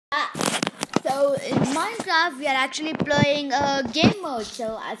Ah, so in Minecraft we are actually playing a game mode.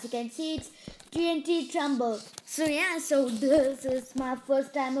 So as you can see, it's TNT Trumble. So yeah, so this is my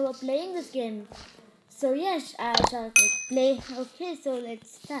first time ever playing this game. So yes, I shall play. Okay, so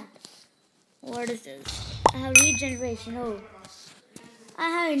let's start. What is this? I have regeneration. Oh, I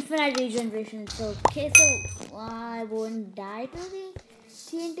have infinite regeneration. So okay, so I won't die to the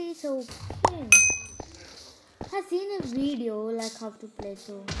TNT. So okay. I've seen a video like how to play.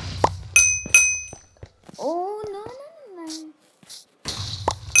 So oh no.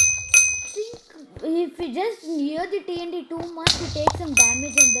 Think if we just near the TNT too much, we take some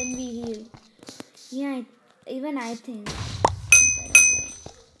damage and then we heal. Yeah, even I think.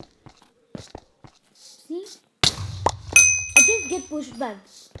 See, I just get pushed back.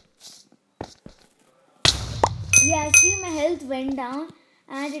 Yeah, see my health went down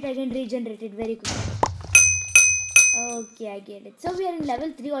and it again regenerated very quickly. Okay, I get it. So we are in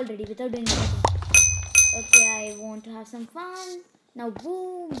level 3 already without doing anything. Okay, I want to have some fun. Now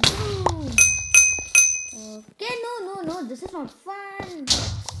boom, boom. Okay, no, this is not fun.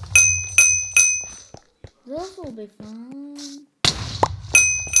 This will be fun.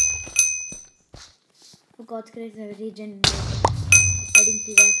 For God's grace, I regen.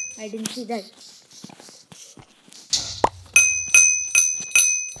 I didn't see that.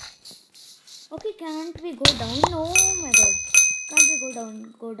 Okay, can't we go down? Oh my god. Can't we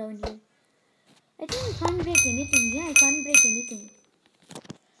go down here? I think we can't break anything. Yeah, I can't break anything.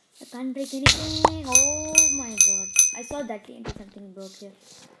 Oh my god. I saw that TNT something broke here.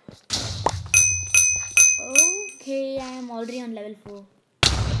 Okay, I am already on level 4.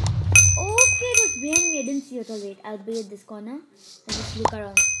 Okay, it was behind me. I didn't see it. Wait, I'll be at this corner. I'll just look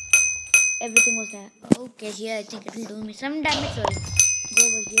around. Everything was there. Okay, here I think it will do me some damage. Sorry. Go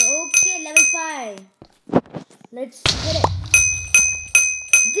over here. Okay, level 5. Let's get it.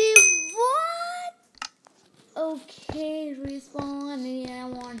 The what? Okay, respawn. Yeah, I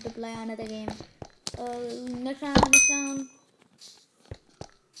want to play another game. Next round.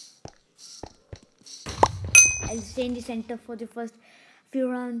 I'll stay in the center for the first few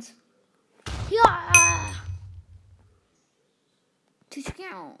rounds. Yeah.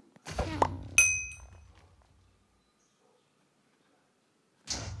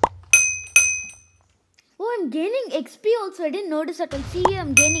 Oh, I'm gaining XP also. I didn't notice at all. See,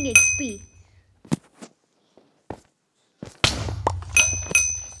 I'm gaining XP.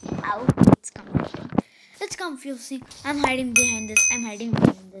 Ow, it's confusing. I'm hiding behind this.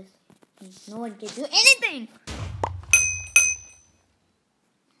 No one can do anything.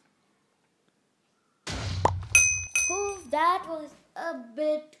 Oh, that was a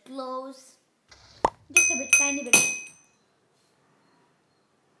bit close. Just a bit, tiny bit.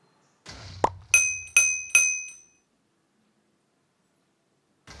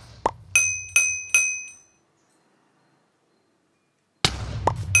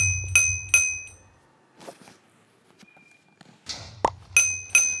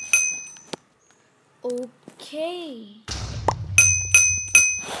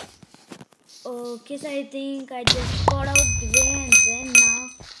 Okay, so I think I just got out the way and then now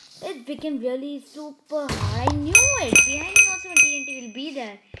it became really super hard. I knew it. Behind me also TNT will be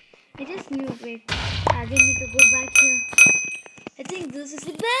there. I just knew it. Wait, I didn't need to go back here. I think this is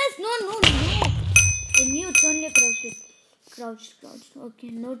the best. No. I knew it's only a crouched. Okay,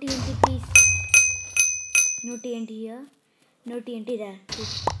 no TNT please. No TNT here. No TNT there.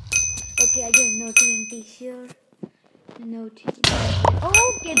 Please. Okay, again, no TNT here. No TNT.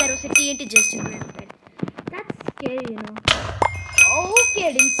 Okay, there was a TNT just in front of it. That's scary, you know. Okay,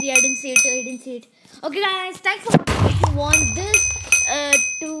 I didn't see it. Okay, guys, thanks for watching. If you want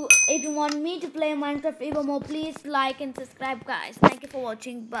if you want me to play Minecraft even more, please like and subscribe, guys. Thank you for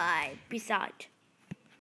watching. Bye. Peace out.